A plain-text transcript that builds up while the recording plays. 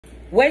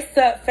What's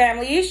up,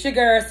 family? It's your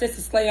girl,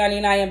 SessySlayonnie,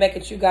 and I am back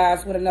at you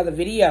guys with another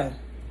video.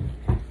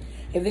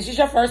 If this is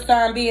your first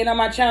time being on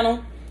my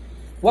channel,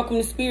 welcome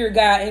to Spirit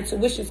Guide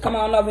Intuitions. Come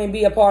on over and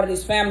be a part of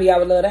this family. I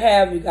would love to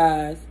have you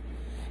guys.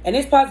 And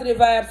it's positive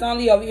vibes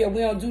only over here. We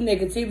don't do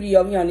negativity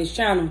over here on this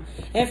channel.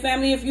 And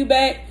family, if you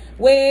back,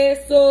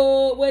 where's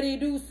so? What do you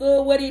do,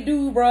 sir? What do you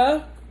do,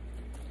 bruh?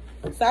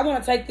 So I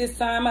want to take this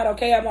time out,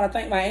 okay? I want to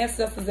thank my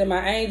ancestors and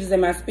my angels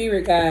and my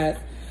spirit guides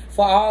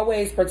for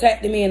always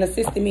protecting me and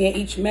assisting me in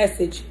each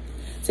message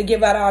to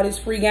give out all this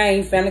free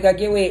game, family. Gotta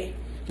get with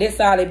this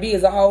all it be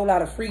is a whole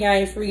lot of free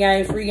game, free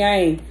game, free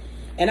game.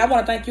 And I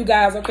want to thank you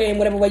guys, okay, in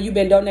whatever way you've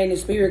been donating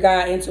to Spirit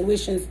Guide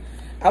Intuitions.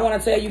 I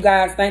want to tell you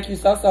guys thank you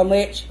so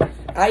much.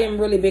 I am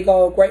really big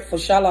old grateful,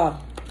 shalom.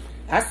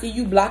 I see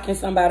you blocking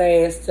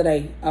somebody's ass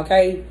today,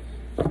 okay?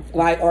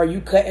 Like, are you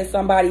cutting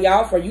somebody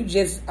off, or you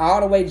just all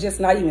the way just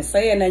not even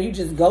saying that, you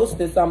just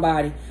ghosting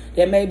somebody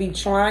that may be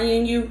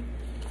trying you.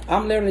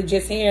 I'm literally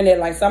just hearing that,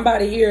 like,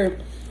 somebody here,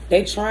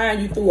 they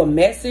trying you through a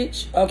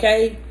message,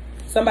 okay?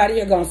 Somebody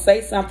here gonna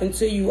say something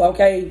to you,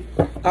 okay?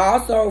 I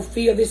also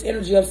feel this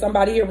energy of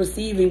somebody here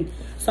receiving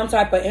some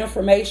type of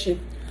information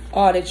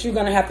that you're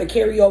gonna have to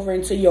carry over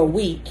into your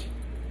week,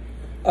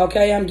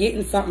 okay? I'm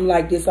getting something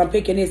like this. I'm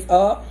picking this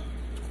up.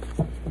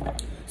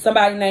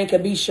 Somebody's name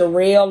could be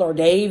Sherelle or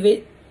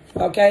David,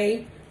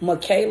 okay?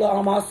 Michaela,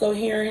 I'm also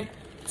hearing.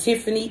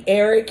 Tiffany,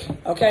 Eric,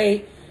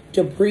 okay?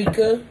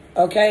 Dabrika,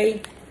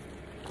 okay?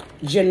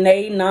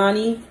 Janae,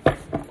 Nani,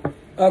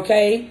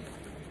 okay?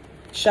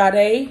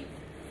 Sade,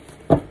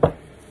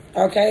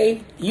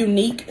 okay?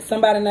 Unique,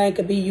 somebody's name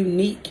could be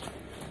Unique.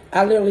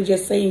 I literally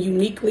just saying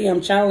uniquely,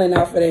 I'm channeling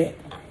out for that,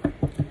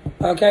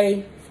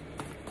 okay?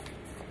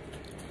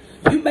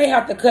 You may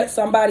have to cut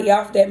somebody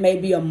off that may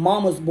be a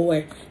mama's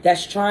boy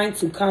that's trying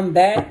to come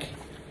back,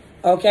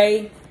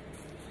 okay?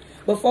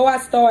 Before I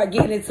start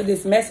getting into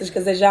this message,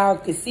 because as y'all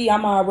can see,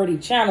 I'm already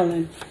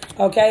channeling,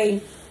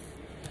 okay?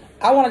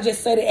 I want to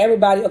just say to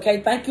everybody,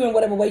 okay, thank you in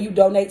whatever way you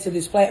donate to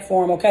this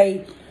platform,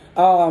 okay?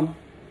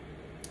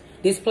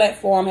 This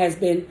platform has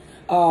been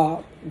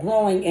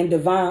growing in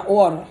divine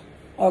order,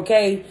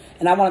 okay?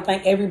 And I want to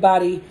thank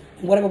everybody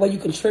in whatever way you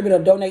contribute or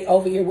donate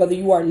over here, whether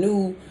you are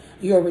new,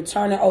 you're a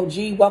returning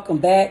OG, welcome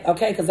back,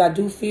 okay? Because I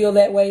do feel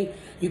that way.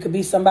 You could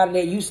be somebody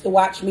that used to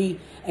watch me,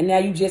 and now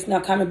you just now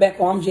coming back,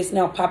 or I'm just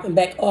now popping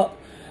back up,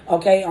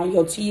 okay, on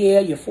your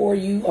TL, your For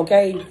You,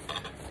 okay?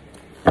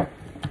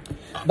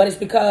 But it's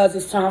because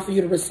it's time for you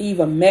to receive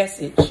a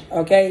message,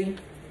 okay?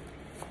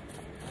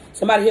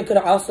 Somebody here could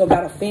have also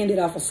got offended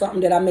off of something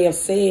that I may have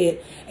said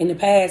in the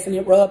past, and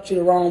it rubbed you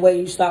the wrong way.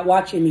 You stopped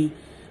watching me,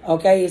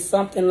 okay? It's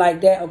something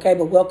like that, okay?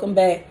 But welcome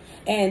back.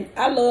 And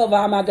I love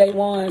all my day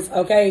ones,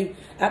 okay?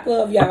 I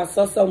love y'all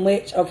so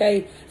much,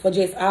 okay? For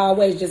just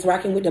always just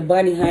rocking with the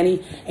bunny,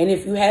 honey. And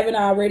if you haven't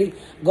already,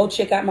 go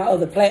check out my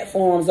other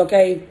platforms,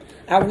 okay?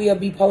 I will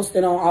be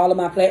posting on all of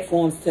my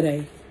platforms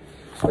today.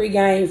 Free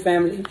game,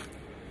 family.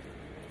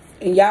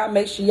 And y'all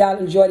make sure y'all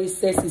enjoy this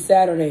Sessy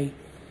Saturday,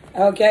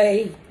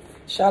 okay?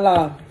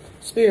 Shalom.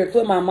 Spirit,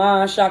 clear my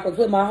mind chakra,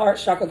 clear my heart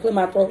chakra, clear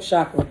my throat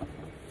chakra.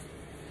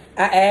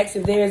 I ask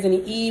if there's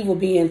any evil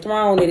being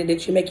thrown in it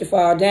that you make it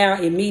fall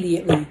down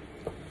immediately.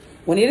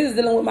 When it is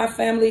dealing with my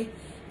family,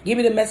 give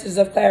me the message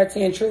of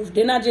clarity and truth.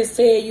 Didn't I just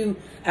tell you,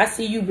 I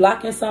see you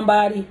blocking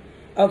somebody?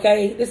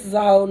 Okay, this is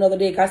a whole nother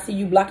dick. I see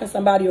you blocking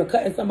somebody or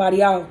cutting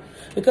somebody off.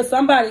 Because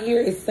somebody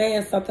here is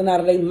saying something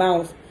out of their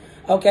mouth,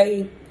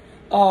 okay?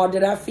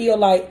 That I feel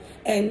like,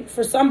 and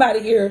for somebody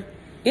here,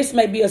 this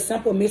may be a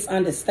simple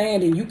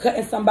misunderstanding. You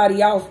cutting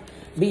somebody off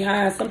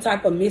behind some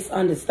type of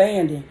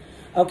misunderstanding.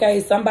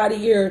 Okay, somebody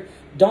here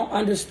don't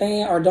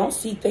understand or don't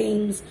see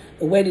things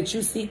the way that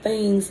you see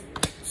things.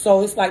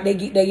 So it's like they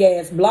get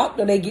their ass blocked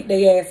or they get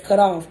their ass cut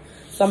off.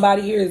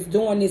 Somebody here is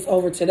doing this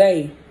over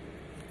today.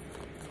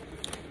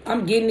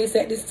 I'm getting this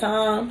at this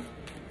time.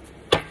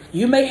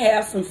 You may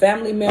have some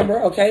family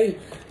member, okay?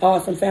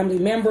 Some family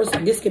members.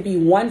 This could be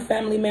one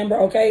family member,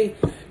 okay?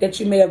 That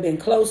you may have been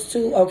close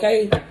to,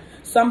 okay?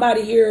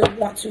 Somebody here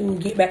want to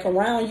get back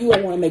around you or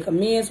want to make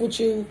amends with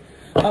you,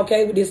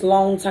 okay? With this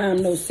long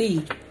time no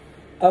see.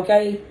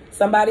 Okay,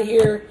 somebody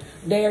here,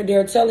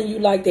 they're telling you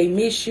like they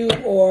miss you,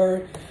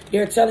 or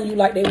they're telling you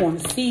like they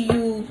want to see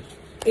you.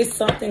 It's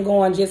something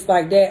going just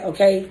like that,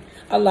 okay?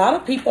 A lot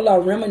of people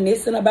are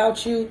reminiscing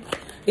about you.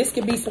 This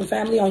could be some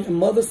family on your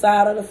mother's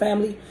side of the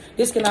family.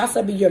 This can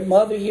also be your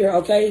mother here,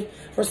 okay?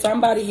 For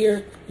somebody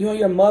here, you and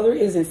your mother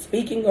isn't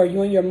speaking, or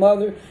you and your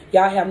mother,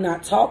 y'all have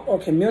not talked or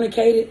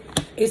communicated.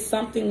 It's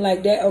something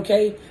like that,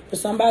 okay? For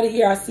somebody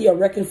here, I see a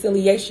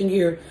reconciliation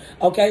here,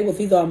 okay, with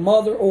either a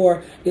mother,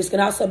 or this can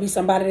also be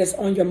somebody that's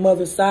on your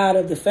mother's side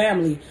of the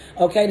family,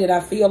 okay, that I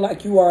feel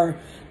like you are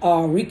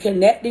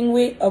reconnecting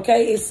with,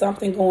 okay? It's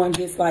something going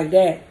just like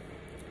that.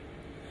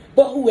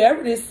 But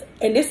whoever this,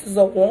 and this is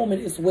a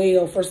woman as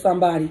well for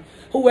somebody,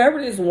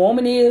 whoever this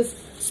woman is,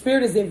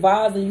 Spirit is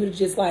advising you to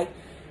just like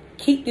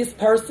keep this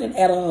person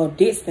at a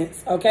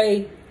distance,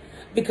 okay?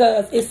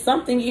 Because it's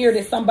something here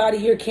that somebody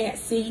here can't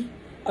see,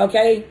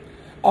 okay?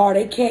 Or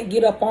they can't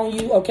get up on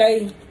you,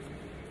 okay?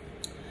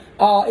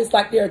 It's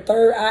like their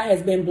third eye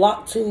has been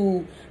blocked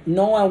to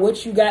knowing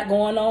what you got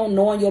going on,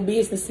 knowing your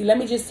business. See, let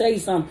me just tell you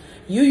something.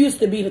 You used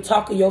to be the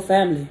talk of your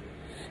family.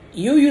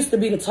 You used to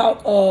be the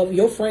talk of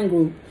your friend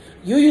group.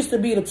 You used to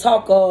be the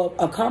talk of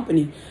a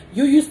company.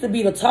 You used to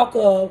be the talk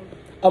of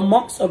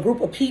amongst a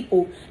group of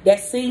people that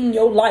seen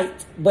your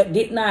light but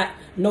did not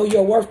know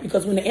your worth,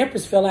 because when the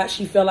Empress fell out,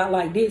 she fell out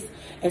like this,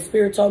 and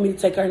Spirit told me to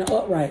take her in the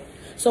upright.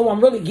 So I'm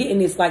really getting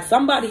this, like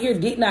somebody here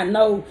did not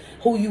know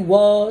who you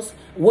was,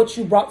 what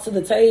you brought to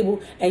the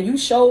table, and you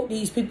showed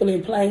these people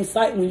in plain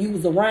sight when you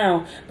was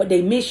around, but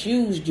they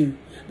misused you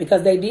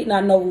because they did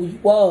not know who you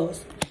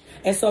was.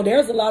 And so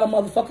there's a lot of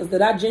motherfuckers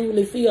that I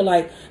genuinely feel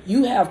like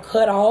you have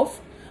cut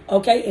off,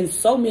 okay, in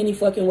so many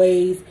fucking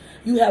ways.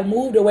 You have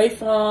moved away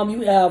from,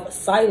 you have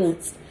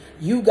silenced,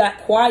 you got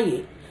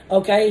quiet,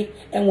 okay?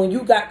 And when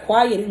you got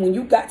quiet and when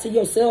you got to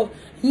yourself,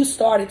 you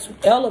started to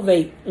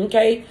elevate,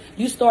 okay?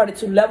 You started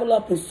to level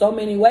up in so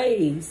many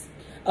ways,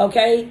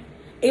 okay?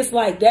 It's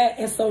like that.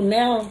 And so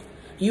now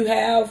you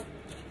have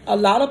a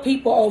lot of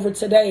people over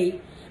today,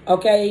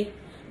 okay,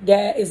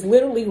 that is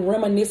literally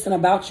reminiscing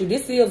about you.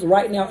 This is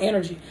right now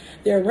energy.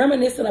 They're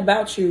reminiscing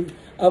about you,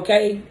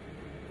 okay?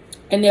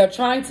 And they're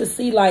trying to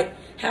see, like,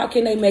 how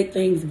can they make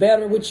things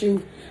better with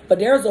you? But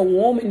there's a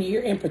woman here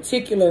in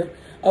particular,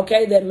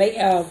 okay, that may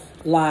have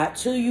lied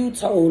to you,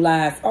 told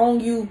lies on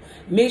you,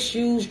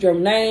 misused your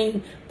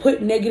name,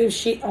 put negative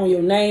shit on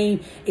your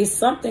name. It's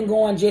something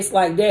going just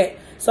like that.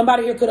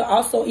 Somebody here could have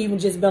also even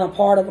just been a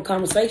part of a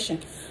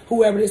conversation.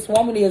 Whoever this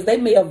woman is, they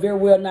may have very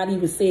well not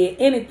even said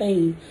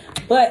anything.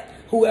 But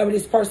whoever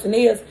this person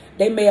is,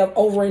 they may have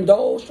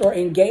overindulged or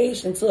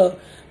engaged into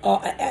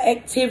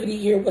activity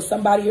here where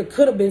somebody here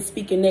could have been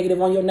speaking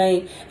negative on your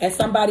name, and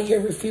somebody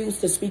here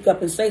refused to speak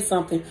up and say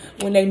something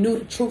when they knew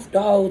the truth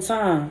the whole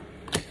time.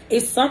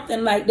 It's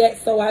something like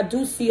that. So I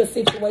do see a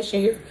situation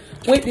here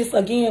with this,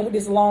 again, with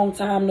this long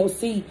time no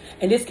see.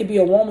 And this could be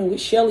a woman with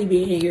Shelly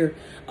being here,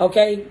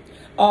 okay?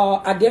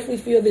 I definitely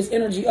feel this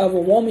energy of a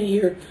woman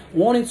here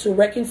wanting to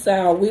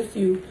reconcile with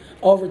you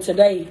over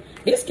today.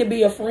 This could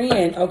be a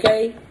friend,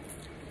 okay?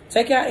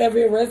 Take out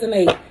every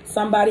resonate.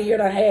 Somebody here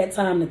that had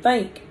time to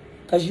think,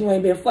 because you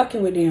ain't been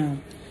fucking with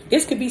them.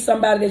 This could be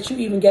somebody that you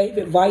even gave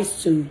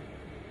advice to.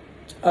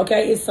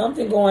 Okay, it's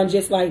something going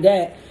just like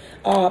that.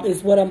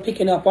 Is what I'm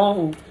picking up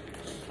on.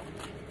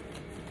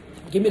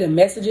 Give me the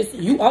messages.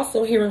 You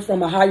also hearing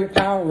from a higher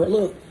power.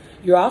 Look,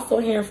 you're also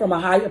hearing from a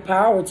higher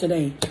power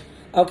today.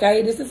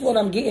 Okay, this is what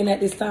I'm getting at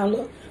this time.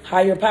 Look,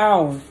 higher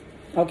power.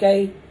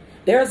 Okay,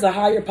 there's a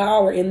higher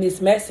power in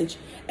this message.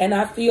 And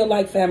I feel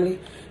like, family,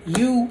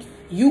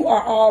 you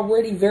are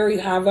already very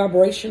high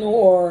vibrational,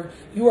 or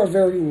you are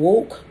very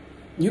woke.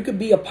 You could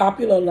be a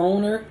popular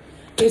loner.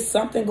 It's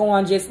something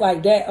going just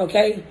like that,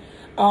 okay?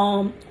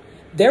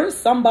 There is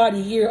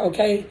somebody here,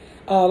 okay,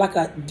 like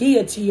a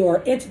deity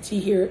or entity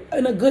here,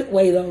 in a good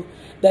way, though,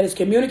 that is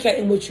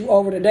communicating with you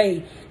over the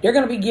day. They're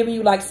going to be giving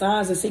you, like,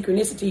 signs and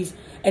synchronicities,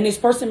 and this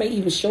person may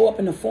even show up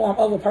in the form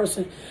of a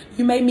person.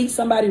 You may meet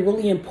somebody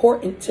really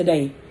important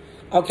today,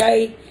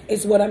 okay?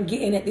 It's what I'm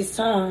getting at this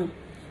time.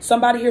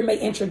 Somebody here may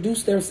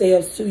introduce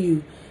themselves to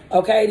you.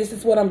 Okay, this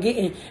is what I'm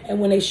getting. And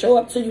when they show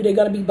up to you, they're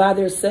going to be by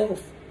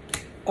themselves.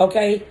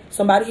 Okay,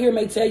 somebody here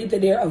may tell you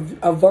that they're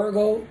a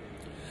Virgo.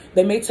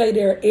 They may tell you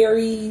they're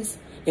Aries.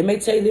 They may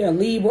tell you they're a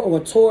Libra or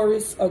a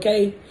Taurus.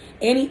 Okay,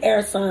 any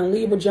air sign,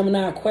 Libra,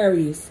 Gemini,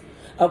 Aquarius.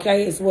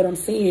 Okay, is what I'm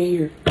seeing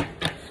here.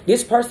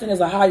 This person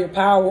is a higher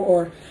power,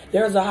 or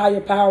there's a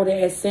higher power that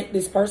has sent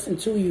this person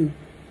to you.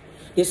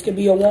 This could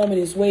be a woman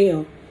as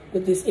well.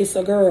 With this, it's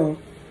a girl.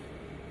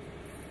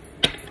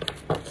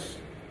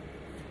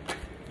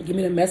 Give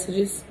me the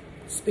messages,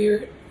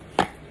 Spirit.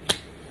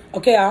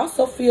 Okay, I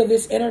also feel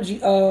this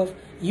energy of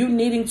you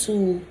needing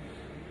to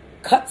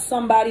cut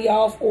somebody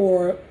off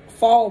or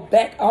fall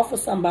back off of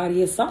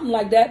somebody. It's something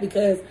like that,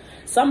 because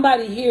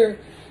somebody here,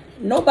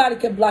 nobody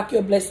can block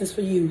your blessings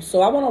for you.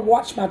 So I want to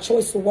watch my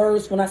choice of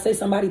words when I say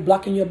somebody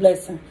blocking your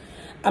blessing.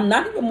 I'm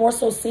not even more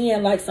so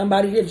seeing like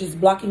somebody here just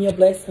blocking your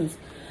blessings.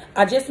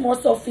 I just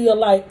more so feel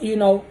like, you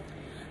know,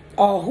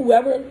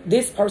 whoever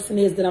this person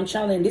is that I'm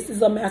channeling, this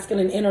is a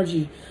masculine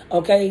energy,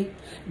 okay?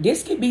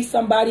 This could be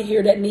somebody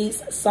here that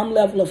needs some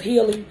level of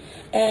healing,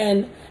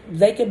 and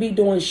they could be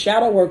doing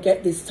shadow work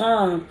at this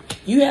time.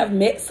 You have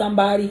met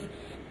somebody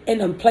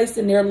in a place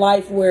in their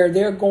life where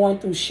they're going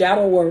through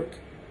shadow work.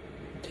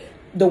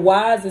 The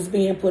wise is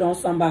being put on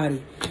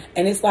somebody.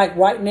 And it's like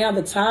right now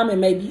the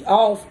timing may be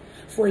off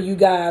for you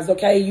guys,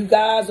 okay? You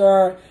guys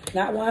are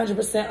not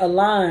 100%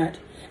 aligned.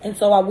 And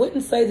so I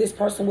wouldn't say this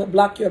person would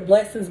block your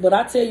blessings, but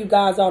I tell you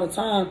guys all the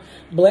time,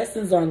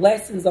 blessings are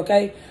lessons,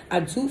 okay?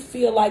 I do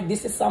feel like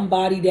this is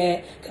somebody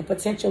that could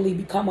potentially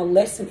become a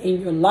lesson in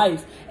your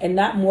life and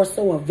not more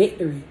so a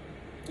victory,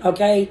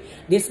 okay?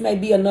 This may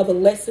be another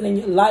lesson in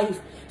your life,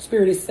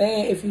 Spirit is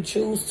saying, if you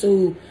choose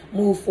to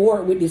move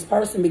forward with this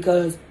person,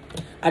 because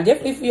I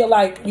definitely feel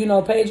like, you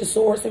know, Page of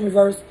Swords in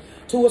reverse,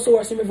 Two of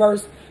Swords in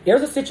reverse.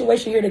 There's a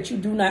situation here that you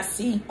do not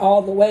see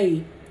all the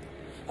way,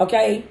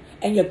 okay?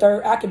 And your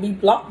third eye could be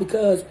blocked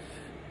because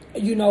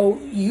you know,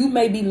 you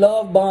may be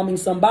love bombing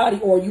somebody,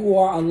 or you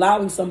are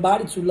allowing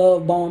somebody to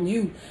love bomb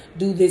you,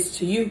 do this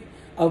to you.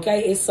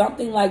 Okay, it's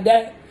something like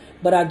that.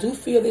 But I do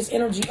feel this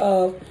energy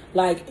of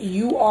like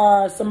you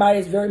are somebody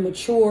that's very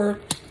mature.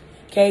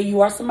 Okay,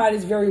 you are somebody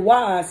that's very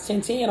wise.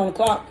 10-10 on the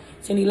clock,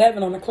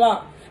 10-11 on the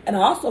clock. And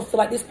I also feel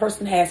like this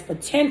person has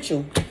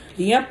potential.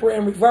 The Emperor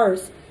in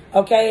reverse.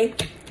 Okay,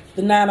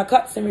 the 9 of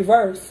Cups in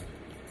reverse.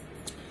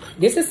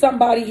 This is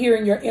somebody here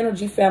in your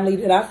energy family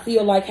that I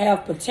feel like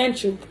have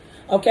potential.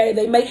 Okay,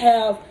 they may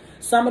have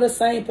some of the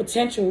same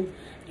potential,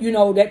 you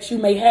know, that you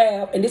may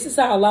have. And this is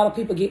how a lot of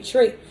people get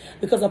tricked,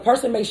 because a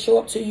person may show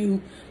up to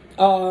you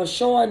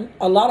showing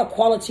a lot of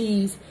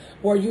qualities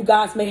where you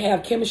guys may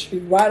have chemistry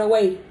right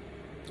away.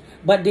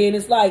 But then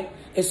it's like,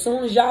 as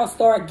soon as y'all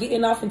start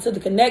getting off into the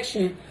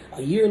connection,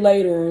 a year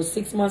later or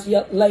 6 months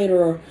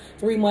later or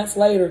 3 months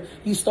later,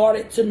 you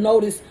started to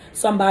notice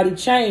somebody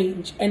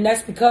change. And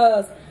that's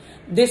because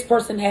this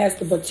person has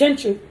the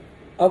potential.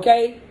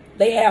 Okay,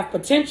 they have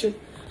potential.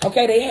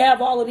 Okay, they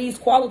have all of these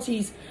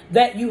qualities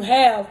that you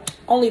have,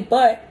 only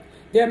but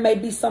there may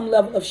be some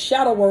level of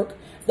shadow work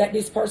that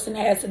this person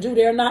has to do.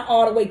 They're not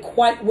all the way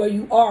quite where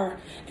you are.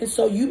 And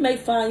so you may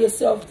find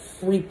yourself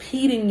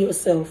repeating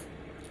yourself.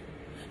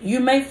 You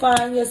may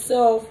find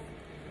yourself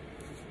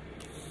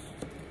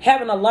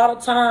having a lot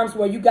of times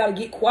where you got to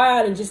get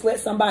quiet and just let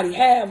somebody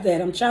have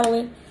that. I'm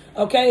channeling,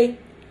 okay?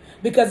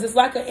 Because it's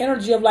like an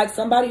energy of like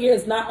somebody here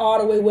is not all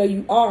the way where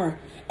you are.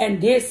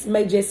 And this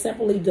may just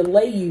simply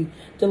delay you.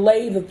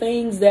 Delay the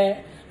things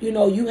that, you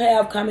know, you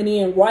have coming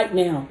in right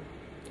now.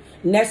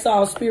 And that's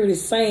all Spirit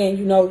is saying,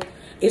 you know.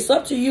 It's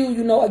up to you,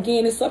 you know,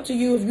 again, it's up to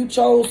you if you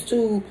chose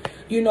to,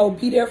 you know,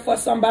 be there for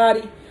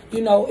somebody. You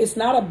know, it's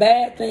not a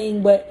bad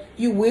thing, but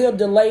you will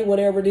delay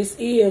whatever this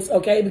is,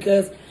 okay?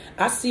 Because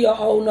I see a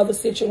whole nother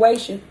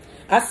situation.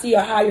 I see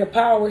a higher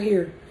power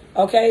here,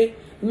 okay?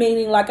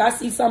 Meaning like I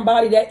see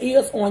somebody that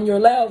is on your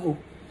level.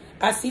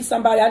 I see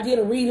somebody, I did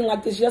a reading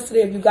like this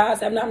yesterday. If you guys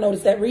have not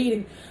noticed that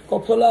reading, go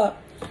pull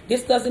up.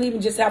 This doesn't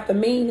even just have to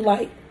mean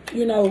like,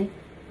 you know,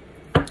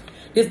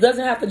 this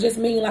doesn't have to just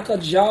mean like a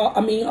job.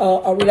 I mean,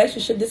 a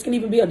relationship. This can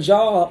even be a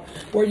job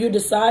where you're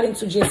deciding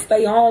to just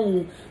stay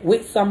on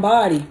with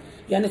somebody.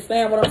 You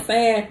understand what I'm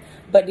saying?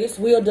 But this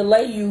will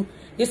delay you.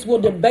 This will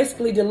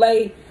basically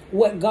delay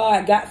what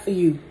God got for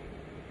you.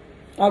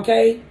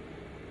 Okay?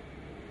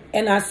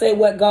 And I say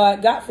what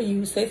God got for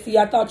you. Sessy,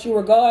 I thought you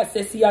were God.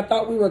 Sessy, I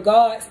thought we were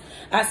gods.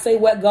 I say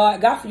what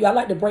God got for you. I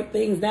like to break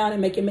things down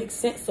and make it make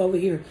sense over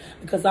here,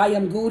 because I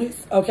am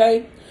goodest,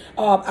 okay?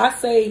 I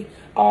say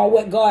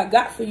what God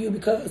got for you,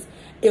 because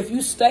if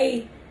you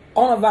stay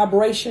on a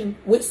vibration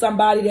with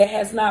somebody that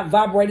has not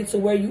vibrated to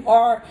where you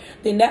are,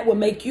 then that will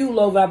make you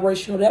low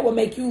vibrational. That will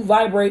make you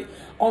vibrate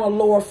on a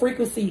lower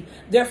frequency.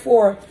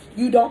 Therefore,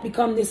 you don't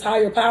become this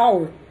higher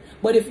power.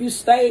 But if you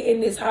stay in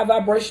this high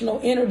vibrational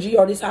energy,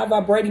 or this high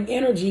vibrating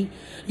energy,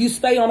 you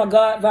stay on a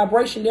God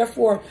vibration.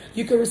 Therefore,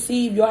 you can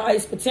receive your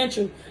highest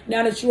potential.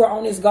 Now that you are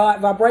on this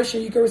God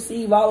vibration, you can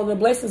receive all of the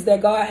blessings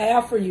that God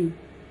has for you.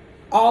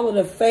 All of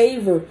the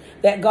favor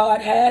that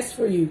God has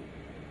for you.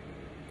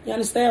 You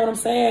understand what I'm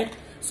saying?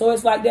 So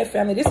it's like that,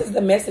 family. This is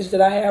the message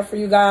that I have for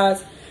you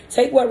guys.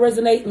 Take what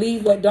resonates,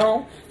 leave what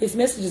don't. This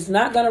message is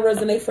not going to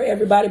resonate for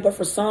everybody, but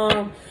for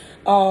some,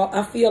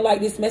 I feel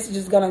like this message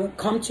is going to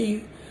come to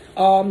you.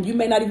 You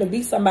may not even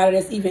be somebody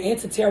that's even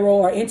into tarot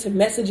or into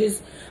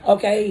messages,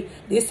 okay?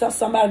 This is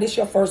somebody, this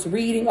your first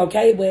reading,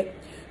 okay? But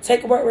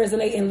take what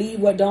resonates and leave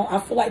what don't. I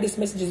feel like this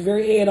message is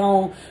very head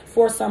on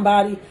for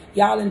somebody.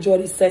 Y'all enjoy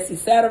this Sessy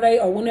Saturday,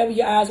 or whenever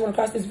your eyes run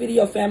across this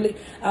video, family.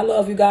 I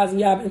love you guys, and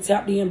y'all been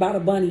tapped in by the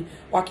bunny.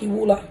 Waki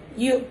Wula.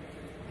 You.